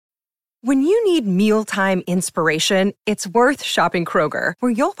When you need mealtime inspiration, it's worth shopping Kroger,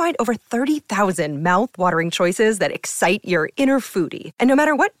 where you'll find over 30,000 mouth-watering choices that excite your inner foodie. And no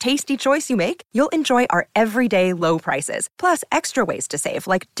matter what tasty choice you make, you'll enjoy our everyday low prices, plus extra ways to save,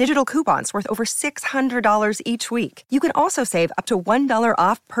 like digital coupons worth over $600 each week. You can also save up to $1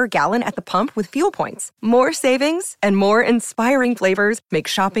 off per gallon at the pump with fuel points. More savings and more inspiring flavors make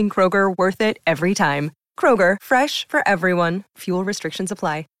shopping Kroger worth it every time. Kroger, fresh for everyone. Fuel restrictions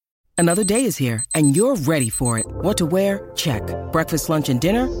apply. Another day is here, and you're ready for it. What to wear? Check. Breakfast, lunch, and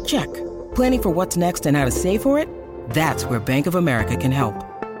dinner? Check. Planning for what's next and how to save for it? That's where Bank of America can help.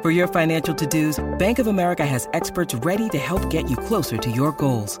 For your financial to-dos, Bank of America has experts ready to help get you closer to your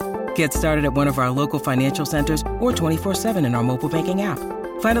goals. Get started at one of our local financial centers or 24/7 in our mobile banking app.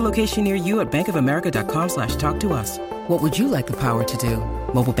 Find a location near you at bankofamerica.com/talktous. What would you like the power to do?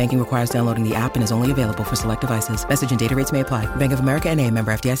 Mobile banking requires downloading the app and is only available for select devices. Message and data rates may apply. Bank of America N.A.,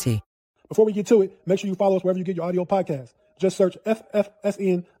 member FDIC. Before we get to it, make sure you follow us wherever you get your audio podcasts. Just search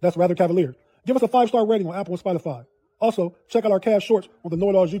FFSN, that's Rather Cavalier. Give us a 5-star rating on Apple and Spotify. Also, check out our Cavs Shorts on the Know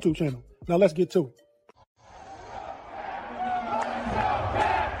It All's YouTube channel. Now let's get to it.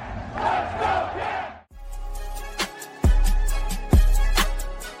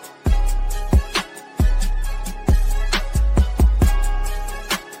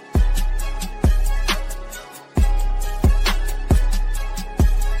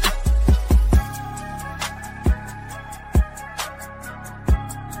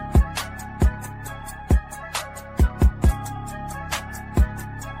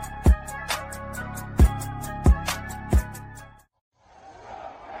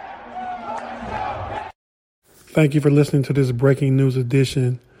 Thank you for listening to this breaking news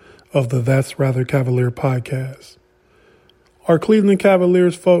edition of the That's Rather Cavalier podcast. Our Cleveland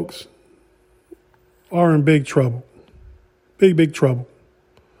Cavaliers, folks, are in big trouble. Big trouble.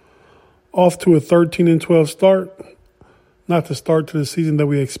 Off to a 13-12 start, not the start to the season that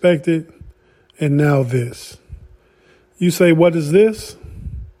we expected, and now this. You say, what is this?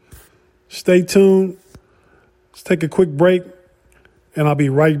 Stay tuned. Let's take a quick break, and I'll be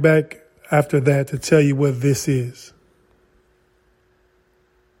right back after that to tell you what this is.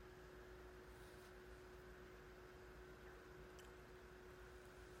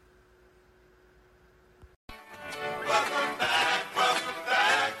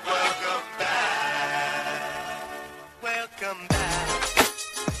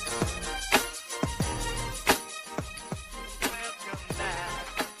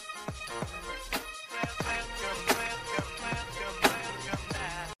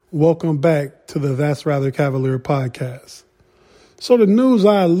 Welcome back to the That's Rather Cavalier podcast. So the news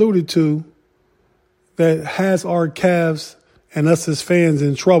I alluded to that has our Cavs and us as fans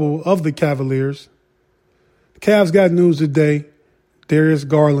in trouble of the Cavaliers. Cavs got news today. Darius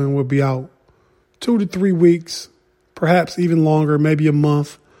Garland will be out 2 to 3 weeks, perhaps even longer, maybe a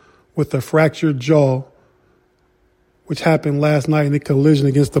month, with a fractured jaw, which happened last night in a collision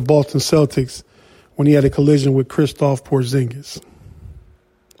against the Boston Celtics when he had a collision with Kristaps Porzingis.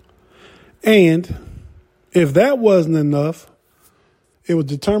 And if that wasn't enough, it was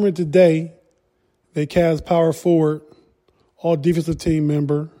determined today that Cavs power forward, all defensive team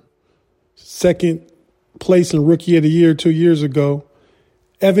member, second place in Rookie of the Year 2 years ago,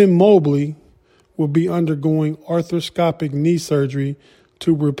 Evan Mobley will be undergoing arthroscopic knee surgery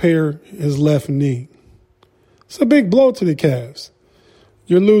to repair his left knee. It's a big blow to the Cavs.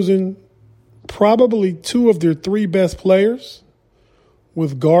 You're losing probably 2 of their 3 best players,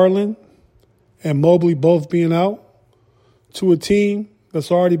 with Garland and Mobley both being out, to a team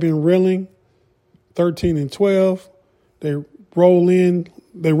that's already been reeling 13-12.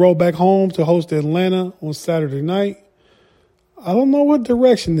 They roll back home to host Atlanta on Saturday night. I don't know what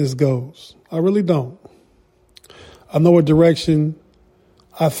direction this goes. I really don't. I know what direction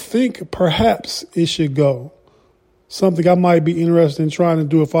I think perhaps it should go. Something I might be interested in trying to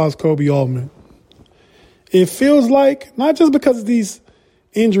do if I was Kobe Altman. It feels like, not just because of these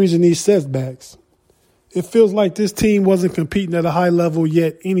injuries and these setbacks, it feels like this team wasn't competing at a high level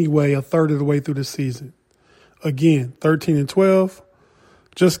yet anyway, a third of the way through the season. Again, 13-12,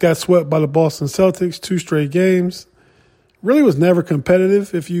 just got swept by the Boston Celtics, 2 straight games. Really was never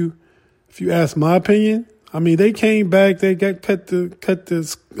competitive, if you ask my opinion. I mean, they came back, they got cut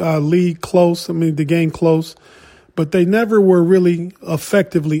the lead close, the game close, but they never were really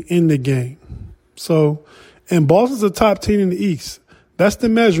effectively in the game. So, and Boston's a top team in the East. That's the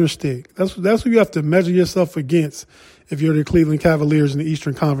measuring stick. That's what you have to measure yourself against if you're the Cleveland Cavaliers in the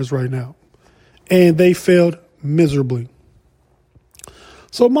Eastern Conference right now. And they failed miserably.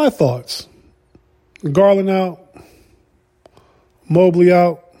 So my thoughts: Garland out, Mobley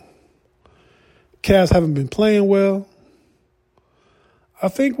out, Cavs haven't been playing well. I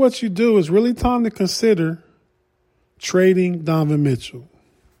think what you do is really time to consider trading Donovan Mitchell.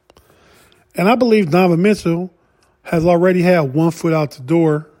 And I believe Donovan Mitchell has already had one foot out the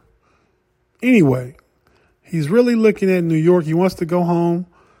door anyway. He's really looking at New York. He wants to go home,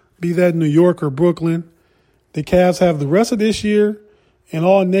 be that New York or Brooklyn. The Cavs have the rest of this year and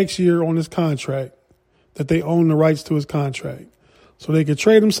all next year on his contract, that they own the rights to his contract. So they could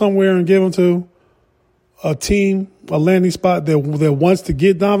trade him somewhere and give him to a team, a landing spot that wants to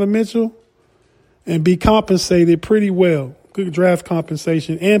get Donovan Mitchell and be compensated pretty well. Good draft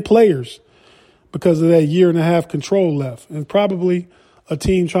compensation and players because of that year and a half control left. And probably a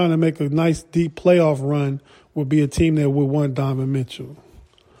team trying to make a nice deep playoff run would be a team that would want Donovan Mitchell.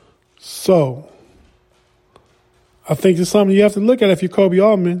 So I think it's something you have to look at if you're Kobe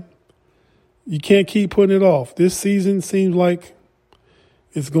Altman. You can't keep putting it off. This season seems like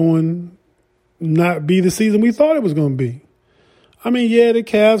it's going not be the season we thought it was going to be. I mean, yeah, the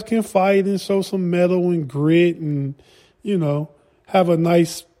Cavs can fight and show some mettle and grit and, have a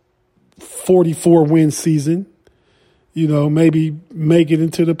nice 44-win season. Maybe make it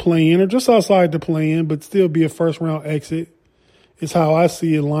into the play-in or just outside the play-in, but still be a first-round exit is how I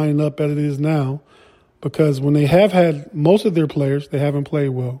see it lining up as it is now. Because when they have had most of their players, they haven't played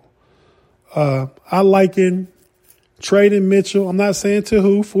well. I liken trading Mitchell. I'm not saying to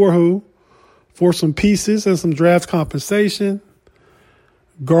who, for some pieces and some draft compensation.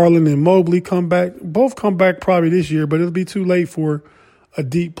 Garland and Mobley come back. Both come back probably this year, but it'll be too late for a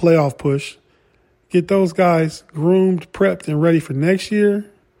deep playoff push. Get those guys groomed, prepped, and ready for next year.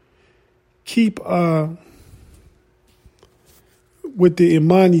 Keep with the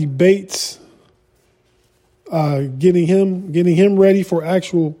Imani Bates, getting him ready for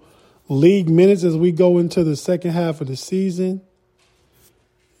actual league minutes as we go into the second half of the season.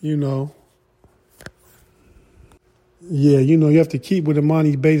 You have to keep with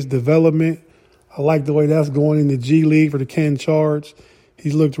Imani Bates' development. I like the way that's going in the G League for the Ken Charge.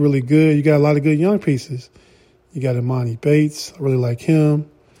 He's looked really good. You got a lot of good young pieces. You got Imani Bates. I really like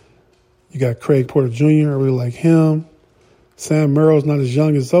him. You got Craig Porter Jr. I really like him. Sam Merrill's not as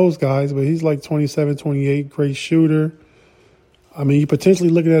young as those guys, but he's like 27, 28, great shooter. I mean, you're potentially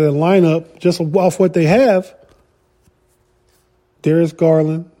looking at a lineup just off what they have. Darius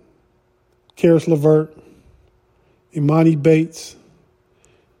Garland, Karis LeVert, Imani Bates.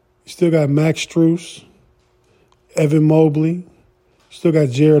 You still got Max Strus, Evan Mobley. Still got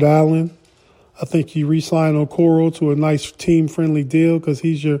Jared Allen. I think you re-signed Okoro to a nice team-friendly deal because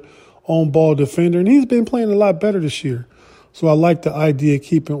he's your on-ball defender, and he's been playing a lot better this year. So I like the idea of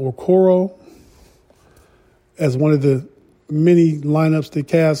keeping Okoro as one of the many lineups the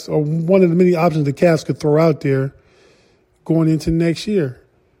Cavs, or one of the many options the Cavs could throw out there going into next year.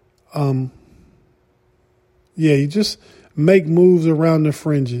 You just make moves around the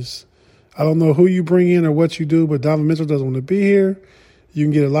fringes. I don't know who you bring in or what you do, but Donovan Mitchell doesn't want to be here. You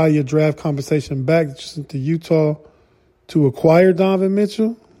can get a lot of your draft compensation back just to Utah to acquire Donovan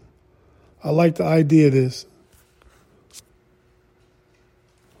Mitchell. I like the idea of this.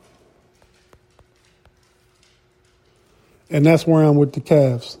 And that's where I'm with the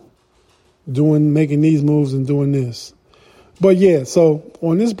Cavs, making these moves and doing this. But so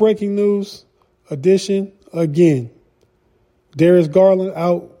on this breaking news edition, again, Darius Garland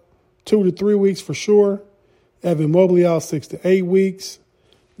out 2 to 3 weeks for sure. Evan Mobley out 6 to 8 weeks.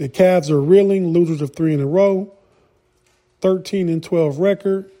 The Cavs are reeling, losers of 3 in a row. 13-12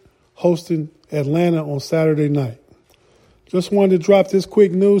 record, hosting Atlanta on Saturday night. Just wanted to drop this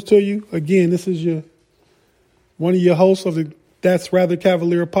quick news to you. Again, this is one of your hosts of the That's Rather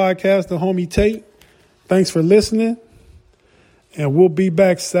Cavalier podcast, the homie Tate. Thanks for listening. And we'll be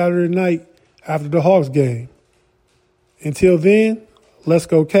back Saturday night after the Hawks game. Until then, let's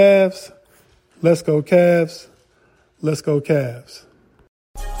go Cavs. Let's go Cavs. Let's go Cavs.